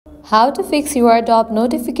How to fix AirDrop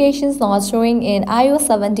notifications not showing in iOS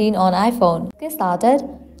 17 on iPhone. Get started.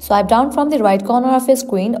 Swipe down from the right corner of your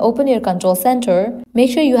screen, open your control center.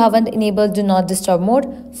 Make sure you haven't enabled Do Not Disturb mode.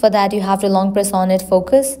 For that, you have to long press on it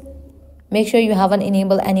focus. Make sure you haven't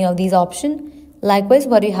enabled any of these options. Likewise,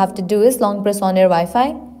 what you have to do is long press on your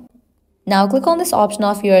Wi-Fi. Now click on this option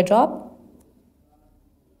of AirDrop.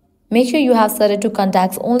 Make sure you have set it to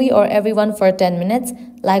contacts only or everyone for 10 minutes.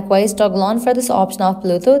 Likewise, toggle on for this option of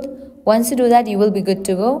Bluetooth. Once you do that, you will be good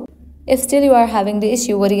to go. If still you are having the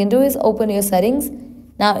issue, what you can do is open your settings.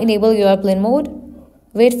 Now enable your airplane mode.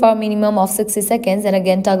 Wait for a minimum of 60 seconds and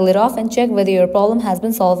again toggle it off and check whether your problem has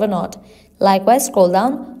been solved or not. Likewise, scroll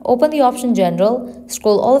down, open the option General,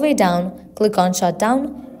 scroll all the way down, click on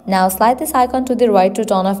Shutdown. Now slide this icon to the right to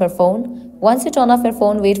turn off your phone. Once you turn off your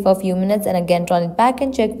phone, wait for a few minutes and again turn it back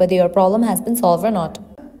and check whether your problem has been solved or not.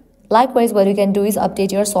 Likewise, what you can do is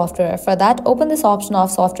update your software. For that, open this option of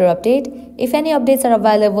Software Update. If any updates are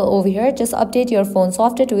available over here, just update your phone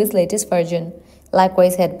software to its latest version.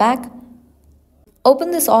 Likewise, head back.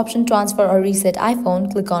 Open this option Transfer or Reset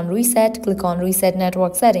iPhone. Click on Reset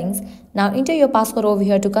Network Settings. Now enter your password over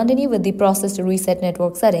here to continue with the process to reset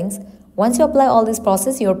network settings. Once you apply all this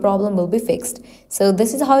process, your problem will be fixed. So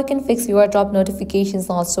this is how you can fix AirDrop notifications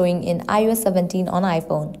not showing in iOS 17 on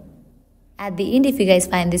iPhone. At the end, if you guys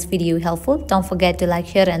find this video helpful, don't forget to like,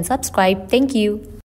 share and subscribe. Thank you.